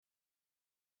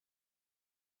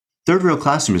Third Rail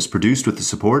Classroom is produced with the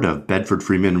support of Bedford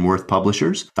Freeman & Worth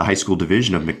Publishers, the high school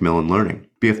division of Macmillan Learning.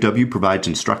 BFW provides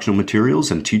instructional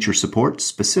materials and teacher support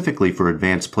specifically for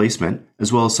advanced placement,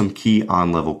 as well as some key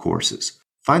on-level courses.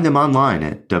 Find them online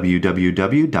at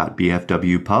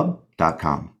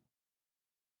www.bfwpub.com.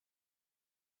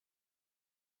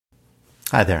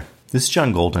 Hi there, this is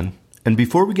John Golden, and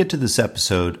before we get to this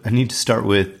episode, I need to start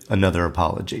with another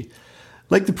apology.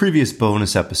 Like the previous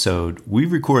bonus episode, we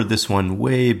recorded this one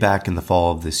way back in the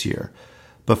fall of this year.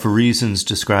 But for reasons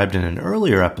described in an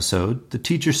earlier episode, the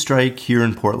teacher strike here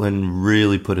in Portland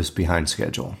really put us behind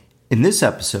schedule. In this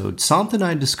episode, Santha and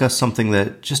I discussed something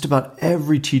that just about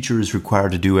every teacher is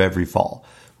required to do every fall,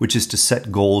 which is to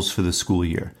set goals for the school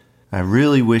year. I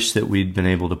really wish that we'd been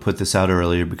able to put this out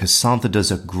earlier because Santha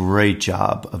does a great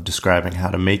job of describing how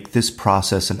to make this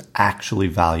process an actually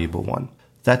valuable one.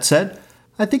 That said,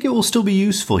 I think it will still be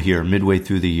useful here midway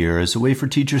through the year as a way for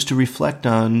teachers to reflect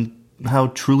on how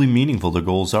truly meaningful their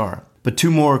goals are. But two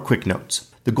more quick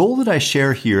notes. The goal that I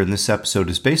share here in this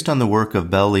episode is based on the work of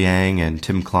Belle Liang and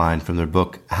Tim Klein from their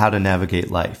book How to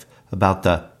Navigate Life, about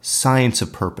the science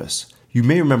of purpose. You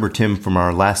may remember Tim from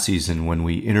our last season when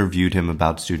we interviewed him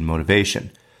about student motivation.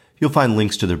 You'll find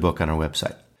links to their book on our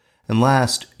website. And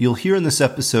last, you'll hear in this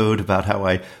episode about how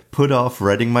I put off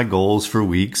writing my goals for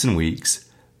weeks and weeks,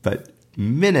 but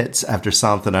minutes after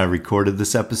Santha and I recorded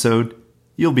this episode,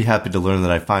 you'll be happy to learn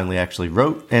that I finally actually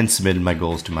wrote and submitted my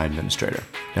goals to my administrator.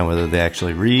 Now, whether they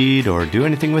actually read or do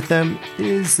anything with them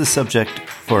is the subject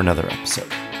for another episode.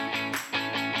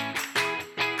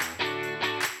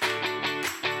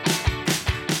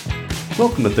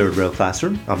 Welcome to Third Rail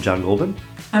Classroom. I'm John Golden.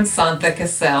 I'm Santha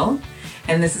Cassell,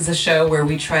 and this is a show where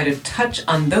we try to touch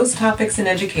on those topics in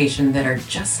education that are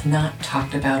just not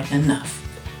talked about enough,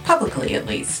 publicly at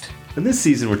least. In this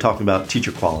season, we're talking about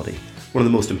teacher quality, one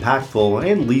of the most impactful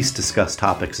and least discussed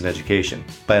topics in education,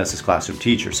 by us as classroom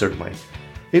teachers, certainly.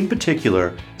 In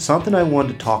particular, Santha and I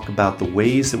wanted to talk about the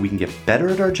ways that we can get better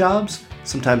at our jobs,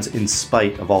 sometimes in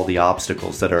spite of all the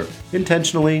obstacles that are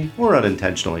intentionally or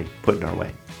unintentionally put in our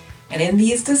way. And in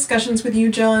these discussions with you,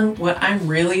 John, what I'm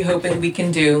really hoping we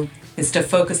can do is to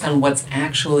focus on what's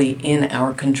actually in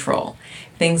our control.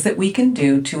 Things that we can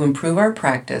do to improve our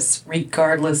practice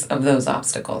regardless of those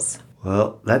obstacles.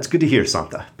 Well, that's good to hear,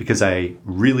 Santha, because I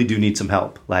really do need some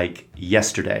help, like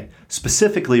yesterday,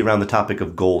 specifically around the topic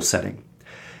of goal setting.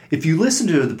 If you listened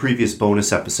to the previous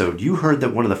bonus episode, you heard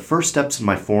that one of the first steps in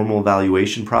my formal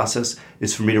evaluation process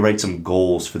is for me to write some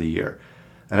goals for the year.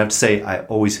 And I have to say, I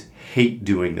always hate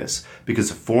doing this because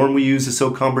the form we use is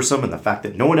so cumbersome and the fact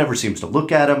that no one ever seems to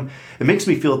look at them, it makes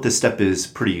me feel that this step is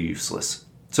pretty useless.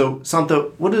 So,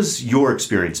 Santha, what has your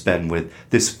experience been with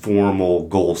this formal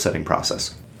goal-setting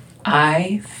process?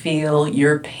 I feel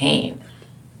your pain.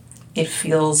 It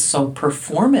feels so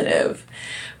performative.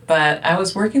 But I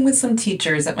was working with some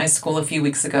teachers at my school a few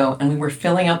weeks ago, and we were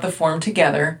filling out the form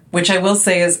together, which I will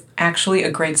say is actually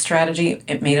a great strategy.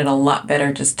 It made it a lot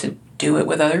better just to do it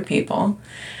with other people.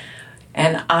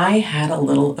 And I had a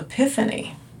little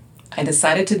epiphany. I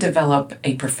decided to develop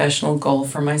a professional goal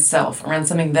for myself around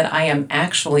something that I am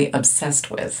actually obsessed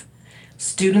with.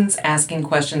 Students asking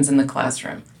questions in the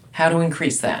classroom. How to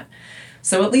increase that.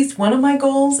 So at least one of my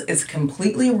goals is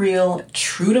completely real,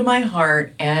 true to my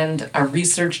heart, and a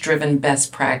research-driven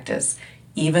best practice,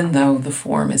 even though the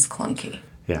form is clunky.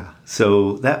 Yeah,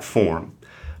 so that form.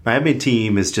 My admin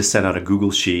team has just sent out a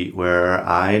Google Sheet where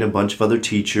I and a bunch of other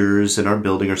teachers in our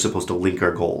building are supposed to link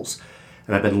our goals.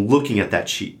 And I've been looking at that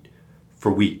sheet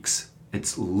for weeks.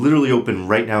 It's literally open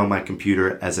right now on my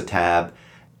computer as a tab.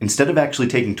 Instead of actually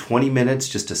taking 20 minutes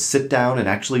just to sit down and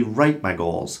actually write my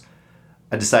goals,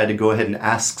 I decided to go ahead and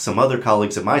ask some other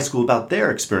colleagues at my school about their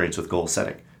experience with goal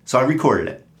setting. So I recorded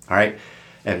it, all right?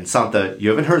 And Santha, you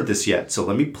haven't heard this yet, so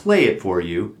let me play it for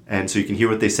you and so you can hear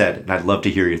what they said, and I'd love to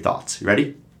hear your thoughts. You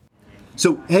ready?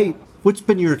 So, hey, what's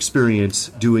been your experience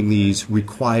doing these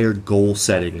required goal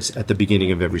settings at the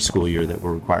beginning of every school year that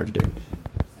we're required to do?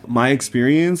 My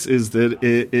experience is that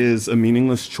it is a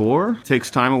meaningless chore. It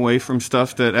takes time away from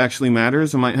stuff that actually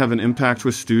matters and might have an impact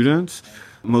with students.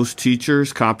 Most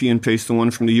teachers copy and paste the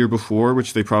one from the year before,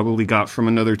 which they probably got from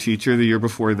another teacher the year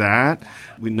before that.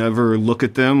 We never look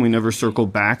at them. We never circle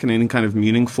back in any kind of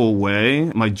meaningful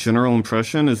way. My general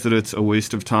impression is that it's a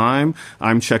waste of time.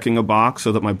 I'm checking a box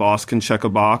so that my boss can check a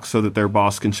box so that their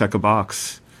boss can check a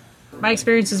box. My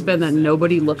experience has been that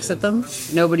nobody looks at them.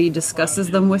 Nobody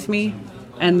discusses them with me.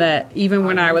 And that even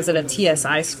when I was at a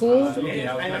TSI school,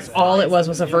 all it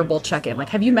was a verbal check-in. Like,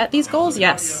 have you met these goals?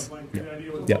 Yes.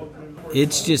 Yeah.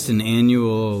 it's just an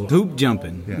annual hoop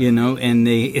jumping, and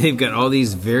they've got all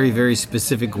these very, very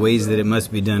specific ways that it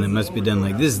must be done. It must be done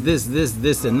like this,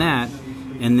 and that.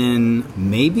 And then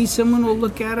maybe someone will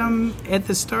look at them at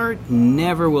the start.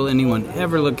 Never will anyone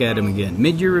ever look at them again.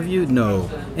 Mid-year review? No.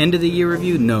 End of the year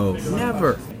review? No.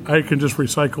 Never. I can just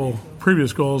recycle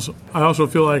previous goals. I also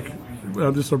feel like,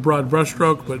 just a broad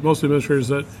brushstroke, but most administrators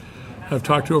that I've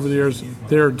talked to over the years,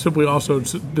 they're simply also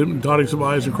dotting some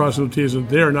I's and crossing some T's, and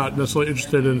they are not necessarily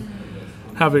interested in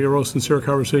having a real sincere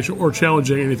conversation or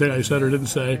challenging anything I said or didn't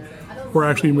say, or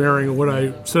actually marrying what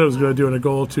I said I was going to do in a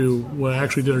goal to what I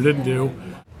actually did or didn't do.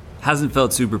 Hasn't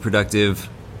felt super productive,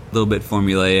 a little bit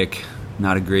formulaic,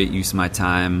 not a great use of my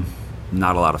time,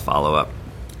 not a lot of follow-up.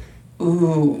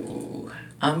 Ooh,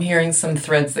 I'm hearing some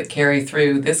threads that carry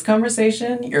through this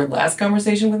conversation, your last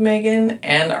conversation with Megan,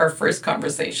 and our first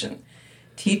conversation.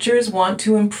 Teachers want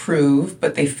to improve,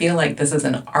 but they feel like this is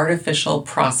an artificial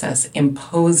process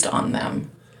imposed on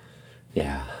them.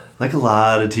 Yeah. Like a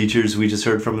lot of teachers we just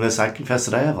heard from this, I confess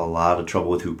that I have a lot of trouble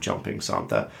with hoop jumping,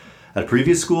 Santha. At a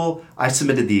previous school, I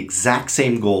submitted the exact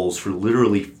same goals for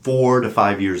literally 4 to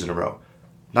 5 years in a row.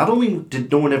 Not only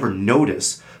did no one ever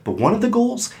notice, but one of the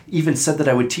goals even said that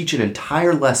I would teach an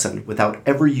entire lesson without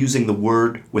ever using the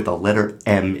word with a letter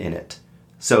M in it.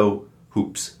 So,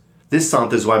 hoops. This,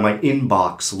 Santha, is why my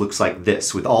inbox looks like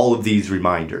this, with all of these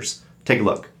reminders. Take a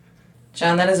look.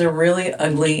 John, that is a really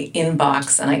ugly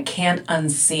inbox, and I can't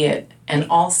unsee it. And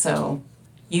also,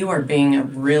 you are being a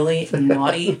really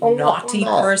naughty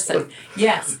person.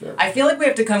 Yes, I feel like we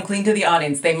have to come clean to the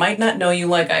audience. They might not know you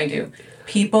like I do.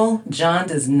 People, John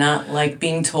does not like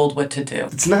being told what to do.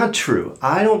 It's not true.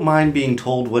 I don't mind being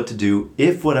told what to do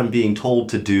if what I'm being told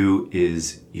to do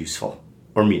is useful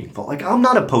or meaningful. Like, I'm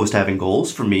not opposed to having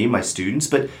goals for me, my students,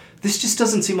 but this just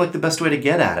doesn't seem like the best way to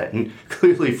get at it. And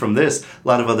clearly from this, a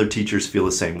lot of other teachers feel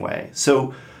the same way.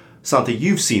 So, Santha,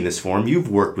 you've seen this form. You've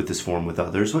worked with this form with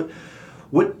others.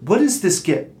 What does this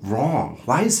get wrong?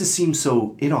 Why does this seem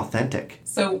so inauthentic?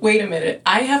 So wait a minute.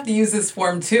 I have to use this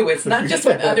form too. It's not just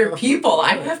with other people.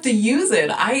 I have to use it.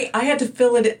 I had to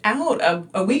fill it out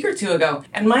a week or two ago.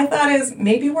 And my thought is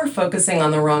maybe we're focusing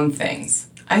on the wrong things.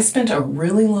 I spent a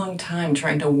really long time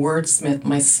trying to wordsmith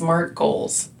my SMART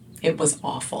goals. It was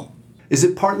awful. Is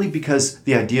it partly because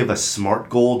the idea of a SMART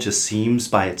goal just seems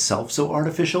by itself so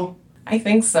artificial? I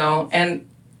think so. And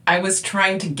I was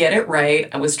trying to get it right.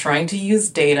 I was trying to use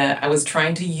data. I was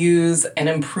trying to use an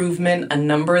improvement, a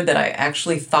number that I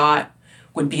actually thought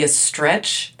would be a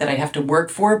stretch that I'd have to work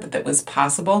for, but that was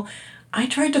possible. I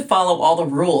tried to follow all the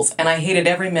rules, and I hated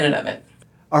every minute of it.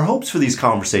 Our hopes for these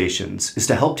conversations is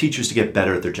to help teachers to get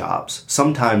better at their jobs,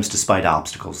 sometimes despite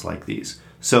obstacles like these.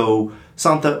 So,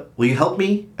 Santha, will you help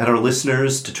me and our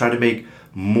listeners to try to make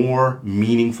more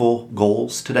meaningful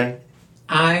goals today?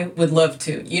 I would love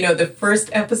to. You know, the first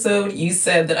episode, you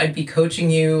said that I'd be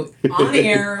coaching you on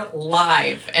air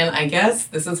live, and I guess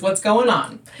this is what's going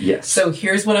on. Yes. So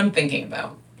here's what I'm thinking,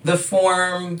 though. The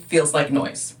form feels like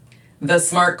noise. The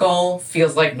SMART goal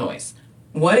feels like noise.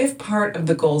 What if part of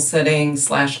the goal setting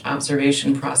 /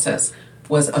 observation process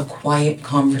was a quiet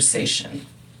conversation?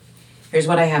 Here's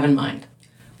what I have in mind.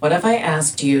 What if I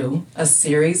asked you a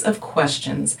series of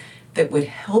questions that would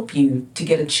help you to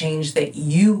get a change that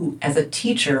you as a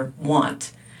teacher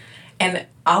want? And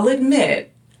I'll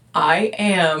admit, I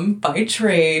am by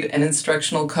trade an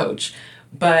instructional coach,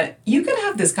 but you could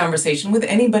have this conversation with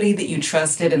anybody that you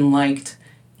trusted and liked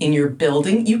in your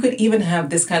building. You could even have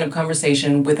this kind of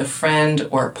conversation with a friend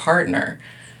or a partner.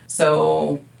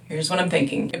 So here's what I'm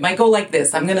thinking. It might go like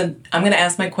this. I'm gonna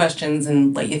ask my questions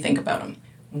and let you think about them.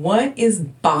 What is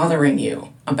bothering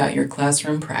you about your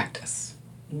classroom practice?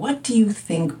 What do you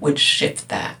think would shift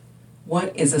that?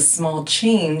 What is a small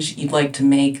change you'd like to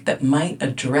make that might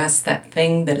address that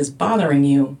thing that is bothering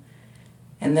you?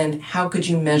 And then how could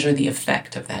you measure the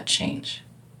effect of that change?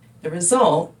 The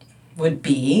result would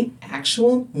be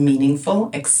actual,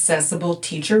 meaningful, accessible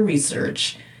teacher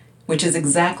research, which is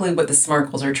exactly what the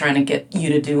SMART goals are trying to get you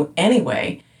to do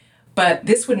anyway. But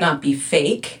this would not be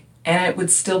fake, and it would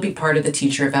still be part of the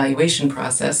teacher evaluation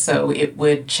process, so it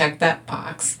would check that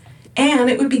box. And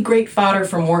it would be great fodder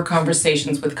for more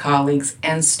conversations with colleagues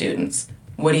and students.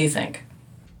 What do you think?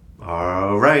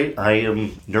 All right, I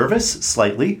am nervous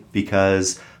slightly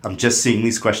because I'm just seeing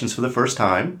these questions for the first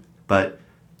time, but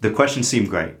the questions seem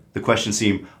great. The questions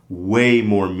seem way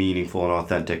more meaningful and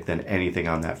authentic than anything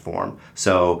on that form.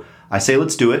 So I say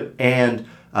let's do it, and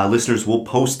listeners will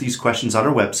post these questions on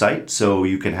our website so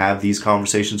you can have these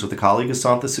conversations with a colleague, as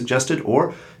Santha suggested,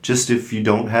 or just if you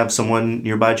don't have someone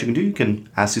nearby that you can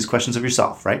ask these questions of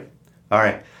yourself, right? All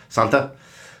right, Santha,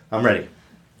 I'm ready.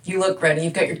 You look ready.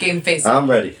 You've got your game face on. I'm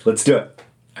ready. Let's do it.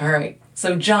 All right.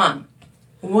 So, John,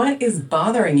 what is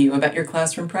bothering you about your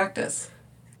classroom practice?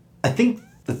 I think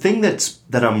the thing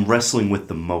that I'm wrestling with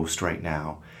the most right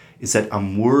now is that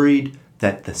I'm worried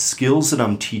that the skills that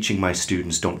I'm teaching my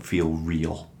students don't feel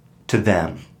real to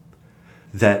them.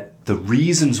 That the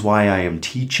reasons why I am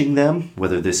teaching them,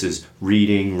 whether this is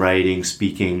reading, writing,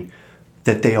 speaking,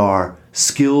 that they are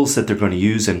skills that they're going to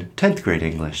use in 10th grade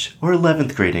English or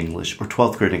 11th grade English or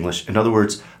 12th grade English. In other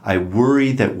words, I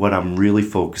worry that what I'm really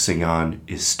focusing on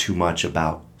is too much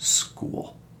about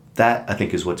school. That, I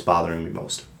think, is what's bothering me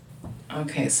most.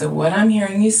 Okay, so what I'm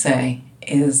hearing you say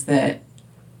is that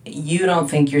you don't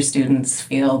think your students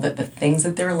feel that the things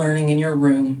that they're learning in your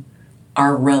room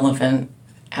are relevant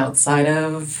outside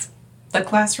of the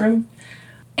classroom,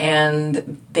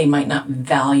 and they might not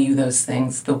value those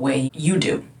things the way you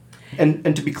do.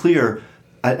 And to be clear,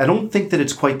 I don't think that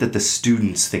it's quite that the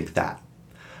students think that.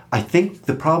 I think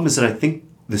the problem is that I think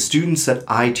the students that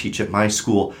I teach at my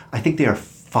school, I think they are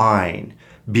fine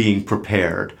being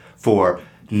prepared for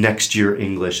next year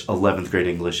English, 11th grade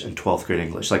English, and 12th grade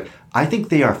English. Like, I think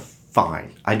they are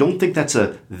fine. I don't think that's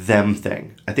a them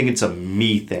thing. I think it's a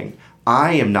me thing.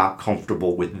 I am not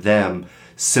comfortable with them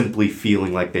simply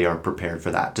feeling like they are prepared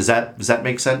for that. Does that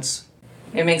make sense?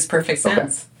 It makes perfect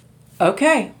sense.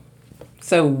 Okay.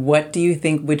 So what do you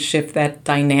think would shift that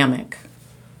dynamic?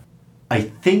 I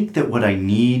think that what I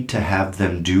need to have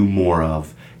them do more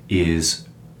of is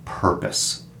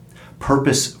purpose.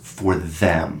 Purpose for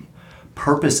them.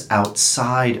 Purpose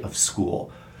outside of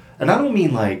school. And I don't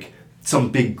mean like some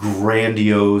big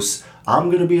grandiose, I'm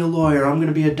going to be a lawyer, I'm going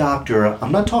to be a doctor.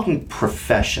 I'm not talking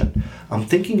profession. I'm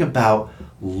thinking about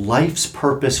life's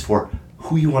purpose for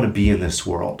who you want to be in this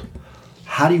world.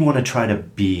 How do you want to try to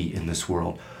be in this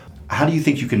world? How do you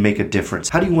think you can make a difference?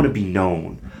 How do you want to be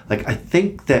known? Like, I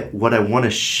think that what I want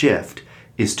to shift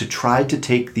is to try to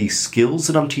take these skills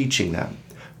that I'm teaching them,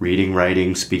 reading,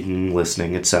 writing, speaking,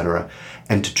 listening, etc.,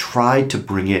 and to try to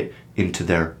bring it into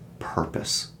their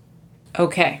purpose.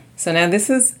 Okay, so now this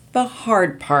is the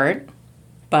hard part,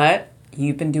 but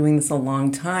you've been doing this a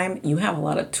long time. You have a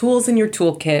lot of tools in your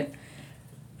toolkit.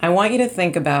 I want you to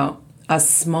think about a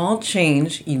small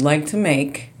change you'd like to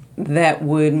make that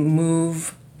would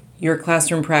move your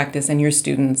classroom practice and your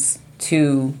students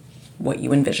to what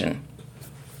you envision.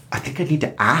 I think I need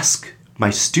to ask my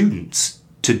students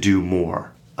to do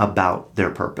more about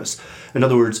their purpose. In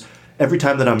other words, every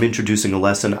time that I'm introducing a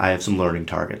lesson, I have some learning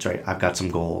targets, right? I've got some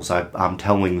goals. I'm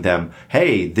telling them,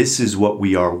 hey, this is what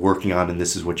we are working on and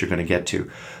this is what you're going to get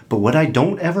to. But what I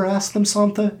don't ever ask them,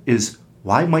 Santha, is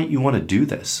why might you want to do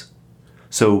this?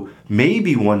 So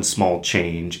maybe one small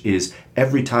change is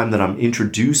every time that I'm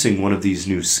introducing one of these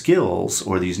new skills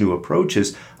or these new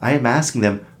approaches, I am asking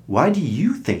them, why do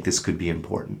you think this could be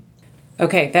important?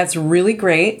 Okay, that's really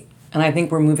great. And I think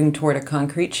we're moving toward a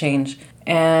concrete change.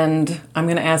 And I'm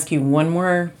going to ask you one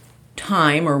more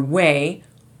time or way,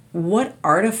 what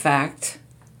artifact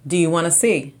do you want to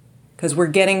see? Because we're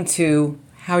getting to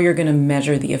how you're going to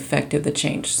measure the effect of the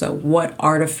change. So what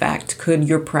artifact could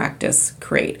your practice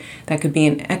create? That could be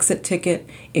an exit ticket.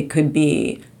 It could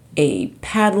be a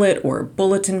Padlet or a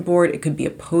bulletin board. It could be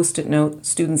a Post-it note.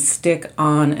 Students stick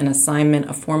on an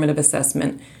assignment, a formative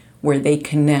assessment, where they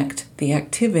connect the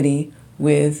activity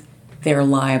with their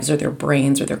lives or their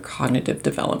brains or their cognitive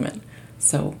development.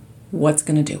 So what's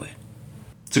going to do it?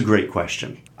 It's a great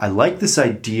question. I like this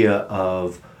idea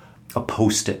of a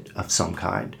Post-it of some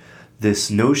kind.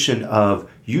 This notion of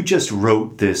you just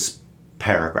wrote this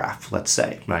paragraph, let's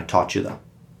say, and I taught you the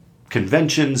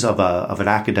conventions of an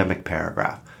academic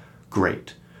paragraph.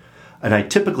 Great. And I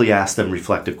typically ask them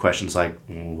reflective questions like,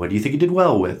 what do you think you did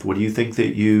well with? What do you think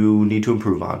that you need to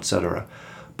improve on, etc.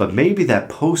 But maybe that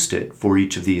Post-it for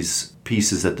each of these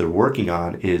pieces that they're working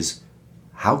on is,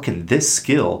 how can this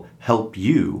skill help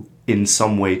you in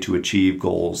some way to achieve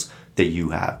goals that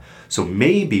you have? So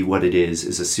maybe what it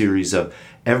is a series of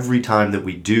every time that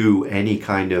we do any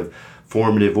kind of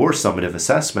formative or summative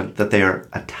assessment, that they are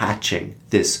attaching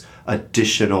this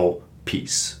additional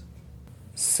piece.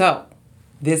 So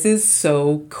this is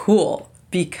so cool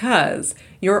because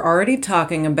you're already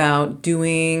talking about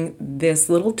doing this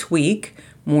little tweak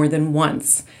more than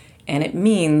once. And it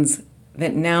means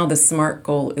that now the SMART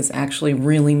goal is actually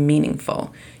really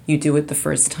meaningful. You do it the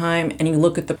first time and you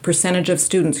look at the percentage of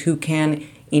students who can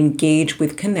engage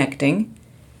with connecting,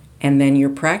 and then you're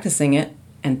practicing it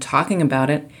and talking about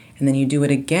it, and then you do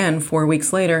it again 4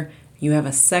 weeks later. You have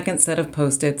a second set of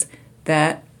Post-its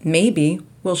that maybe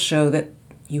will show that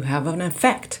you have an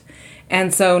effect.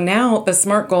 And so now the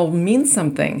SMART goal means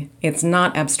something. It's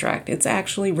not abstract. It's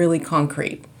actually really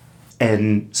concrete.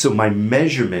 And so my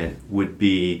measurement would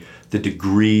be the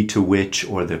degree to which,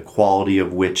 or the quality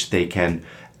of which, they can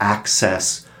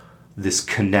access this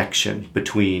connection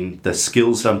between the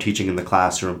skills that I'm teaching in the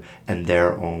classroom and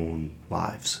their own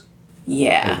lives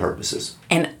and purposes.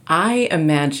 And I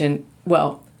imagine,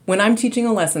 well, when I'm teaching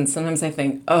a lesson, sometimes I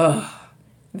think, oh,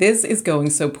 this is going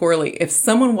so poorly. If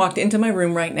someone walked into my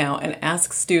room right now and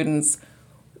asked students,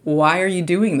 why are you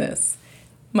doing this?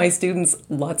 My students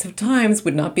lots of times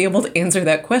would not be able to answer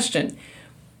that question.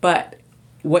 But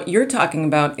what you're talking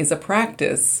about is a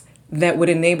practice that would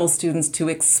enable students to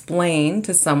explain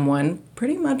to someone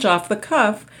pretty much off the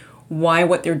cuff why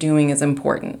what they're doing is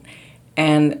important.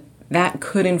 And that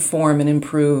could inform and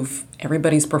improve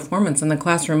everybody's performance in the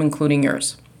classroom, including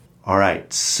yours. All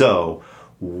right, so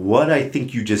what I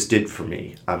think you just did for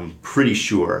me, I'm pretty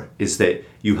sure, is that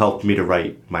you helped me to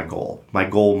write my goal. My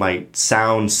goal might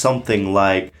sound something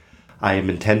like, I am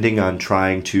intending on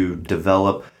trying to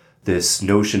develop this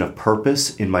notion of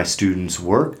purpose in my students'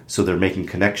 work, so they're making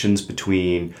connections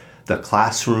between the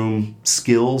classroom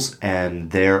skills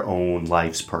and their own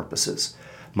life's purposes.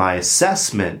 My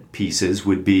assessment pieces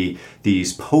would be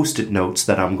these post-it notes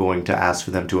that I'm going to ask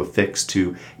for them to affix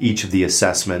to each of the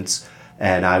assessments,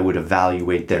 and I would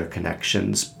evaluate their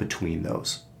connections between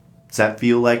those. Does that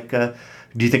feel like, do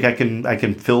you think I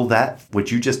can fill that,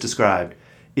 what you just described,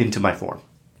 into my form?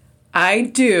 I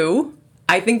do.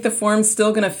 I think the form's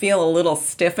still going to feel a little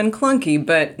stiff and clunky,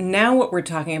 but now what we're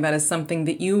talking about is something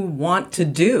that you want to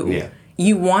do. Yeah.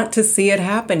 You want to see it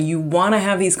happen. You want to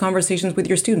have these conversations with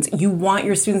your students. You want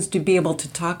your students to be able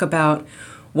to talk about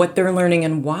what they're learning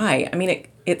and why. I mean,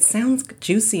 it sounds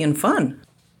juicy and fun.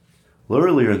 Well,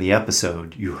 earlier in the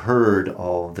episode, you heard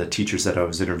all the teachers that I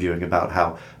was interviewing about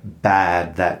how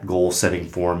bad that goal-setting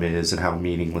form is and how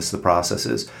meaningless the process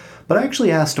is. But I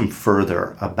actually asked them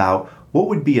further about what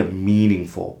would be a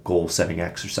meaningful goal-setting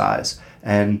exercise.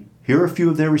 And here are a few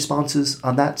of their responses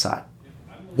on that side.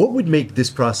 What would make this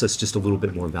process just a little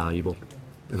bit more valuable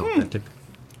and authentic?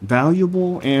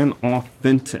 Valuable and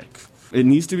authentic. It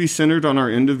needs to be centered on our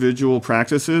individual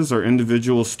practices, our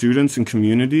individual students and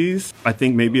communities. I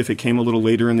think maybe if it came a little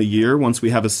later in the year, once we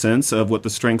have a sense of what the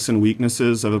strengths and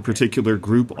weaknesses of a particular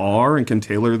group are and can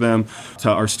tailor them to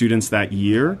our students that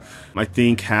year, I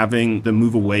think having them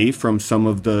move away from some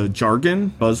of the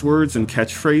jargon, buzzwords, and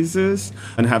catchphrases,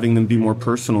 and having them be more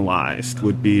personalized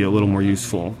would be a little more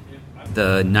useful.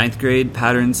 The 9th grade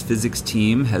Patterns Physics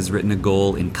team has written a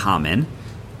goal in common.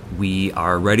 We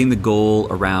are writing the goal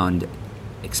around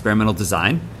experimental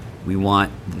design. We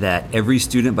want that every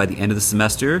student by the end of the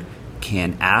semester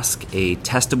can ask a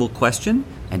testable question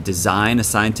and design a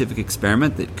scientific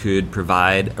experiment that could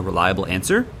provide a reliable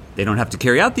answer. They don't have to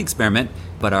carry out the experiment,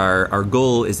 but our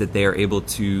goal is that they are able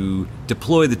to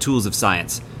deploy the tools of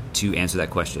science to answer that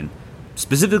question.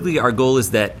 Specifically, our goal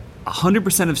is that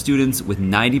 100% of students with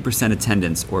 90%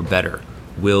 attendance or better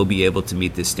will be able to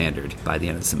meet this standard by the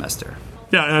end of the semester.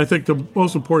 Yeah, and I think the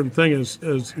most important thing is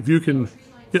if you can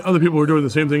get other people who are doing the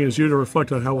same thing as you to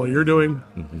reflect on how well you're doing.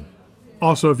 Mm-hmm.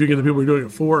 Also, if you get the people who are doing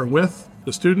it for and with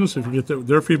the students, if you get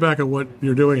their feedback on what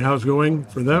you're doing, how it's going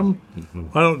for them,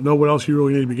 I don't know what else you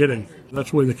really need to be getting.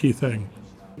 That's really the key thing.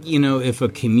 You know, if a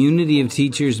community of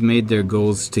teachers made their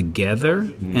goals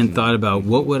together and thought about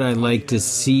what would I like to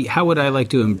see, how would I like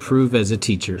to improve as a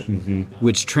teacher,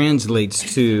 which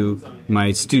translates to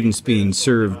my students being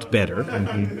served better.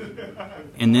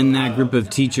 And then that group of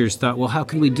teachers thought, well, how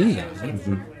can we do that?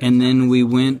 And then we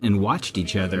went and watched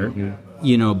each other,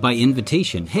 you know, by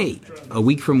invitation. Hey, a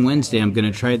week from Wednesday, I'm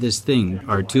going to try this thing.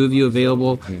 Are two of you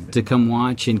available to come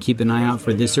watch and keep an eye out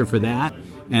for this or for that?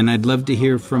 And I'd love to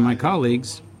hear from my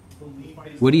colleagues.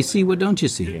 What do you see? What don't you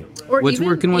see? Or what's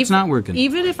working? What's not working?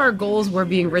 Even if our goals were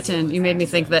being written, you made me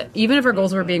think that even if our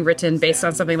goals were being written based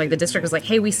on something like the district was like,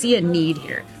 hey, we see a need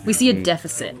here. We see a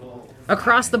deficit.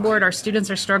 Across the board, our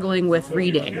students are struggling with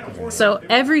reading. So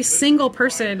every single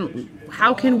person,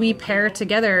 how can we pair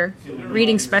together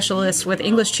reading specialists with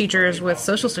English teachers, with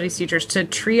social studies teachers to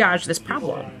triage this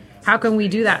problem? How can we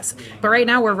do that? But right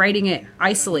now we're writing it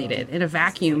isolated in a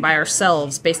vacuum by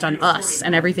ourselves based on us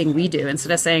and everything we do,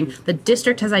 instead of saying the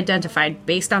district has identified,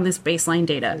 based on this baseline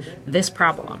data, this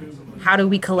problem. How do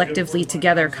we collectively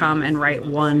together come and write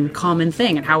one common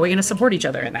thing? And how are we going to support each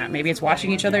other in that? Maybe it's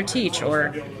watching each other teach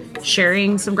or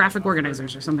sharing some graphic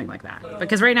organizers or something like that.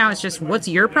 Because right now it's just, what's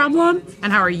your problem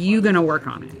and how are you going to work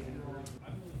on it?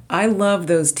 I love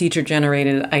those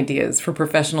teacher-generated ideas for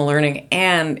professional learning,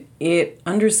 and it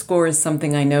underscores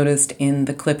something I noticed in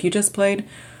the clip you just played,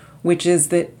 which is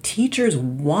that teachers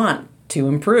want to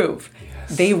improve.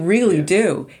 Yes. They really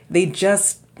do. They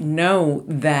just know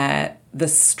that the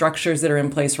structures that are in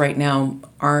place right now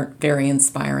aren't very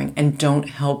inspiring and don't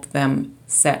help them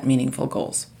set meaningful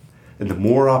goals. And the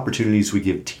more opportunities we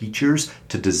give teachers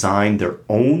to design their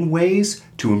own ways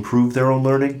to improve their own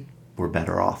learning, we're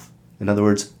better off. In other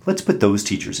words, let's put those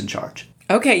teachers in charge.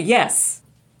 Okay, yes.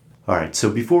 All right, so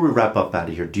before we wrap up out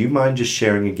of here, do you mind just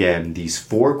sharing again these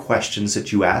 4 questions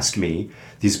that you asked me?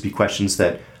 These would be questions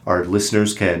that our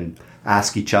listeners can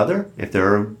ask each other if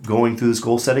they're going through this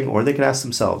goal setting, or they can ask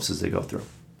themselves as they go through.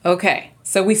 Okay,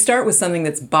 so we start with something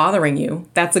that's bothering you.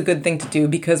 That's a good thing to do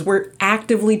because we're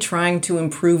actively trying to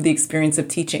improve the experience of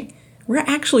teaching. We're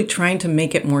actually trying to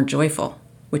make it more joyful,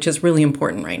 which is really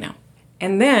important right now.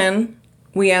 And then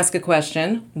we ask a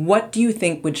question, what do you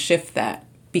think would shift that?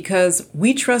 Because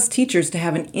we trust teachers to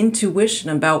have an intuition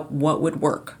about what would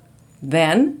work.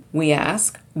 Then we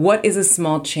ask, what is a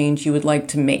small change you would like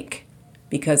to make?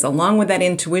 Because along with that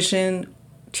intuition,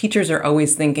 teachers are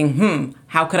always thinking,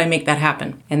 how could I make that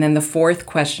happen? And then the 4th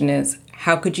question is,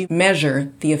 how could you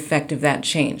measure the effect of that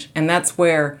change? And that's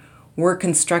where we're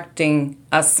constructing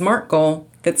a SMART goal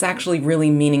that's actually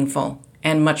really meaningful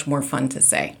and much more fun to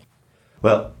say.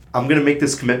 Well, I'm going to make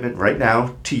this commitment right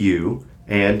now to you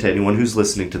and to anyone who's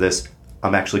listening to this.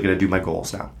 I'm actually going to do my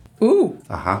goals now. Ooh.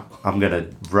 I'm going to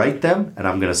write them and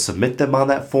I'm going to submit them on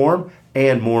that form.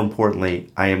 And more importantly,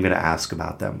 I am going to ask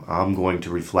about them. I'm going to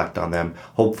reflect on them.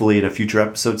 Hopefully in a future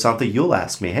episode, Santha, you'll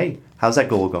ask me, hey, how's that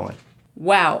goal going?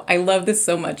 Wow, I love this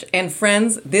so much. And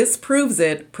friends, this proves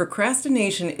it.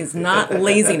 Procrastination is not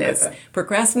laziness.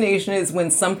 Procrastination is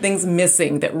when something's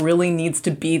missing that really needs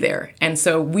to be there. And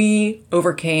so we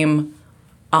overcame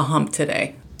a hump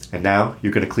today. And now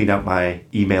you're going to clean up my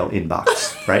email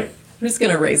inbox, right? I'm just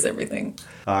going to erase everything.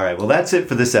 All right, well, that's it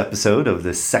for this episode of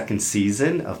the 2nd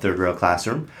season of Third Rail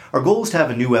Classroom. Our goal is to have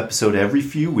a new episode every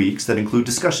few weeks that include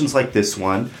discussions like this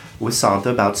one with Santha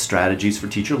about strategies for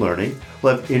teacher learning.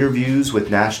 We'll have interviews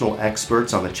with national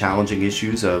experts on the challenging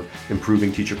issues of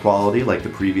improving teacher quality, like the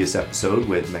previous episode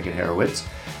with Megan Harowitz.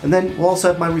 And then we'll also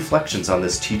have my reflections on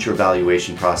this teacher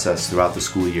evaluation process throughout the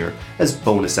school year as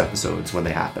bonus episodes when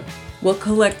they happen. We'll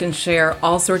collect and share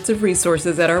all sorts of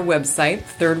resources at our website,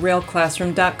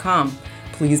 thirdrailclassroom.com.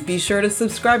 Please be sure to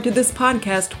subscribe to this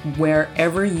podcast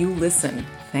wherever you listen.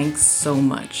 Thanks so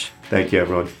much. Thank you,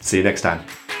 everyone. See you next time.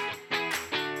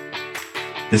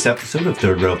 This episode of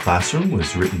Third Rail Classroom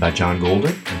was written by John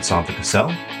Golden and Santha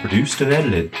Cassell, produced and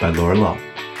edited by Laura Lull.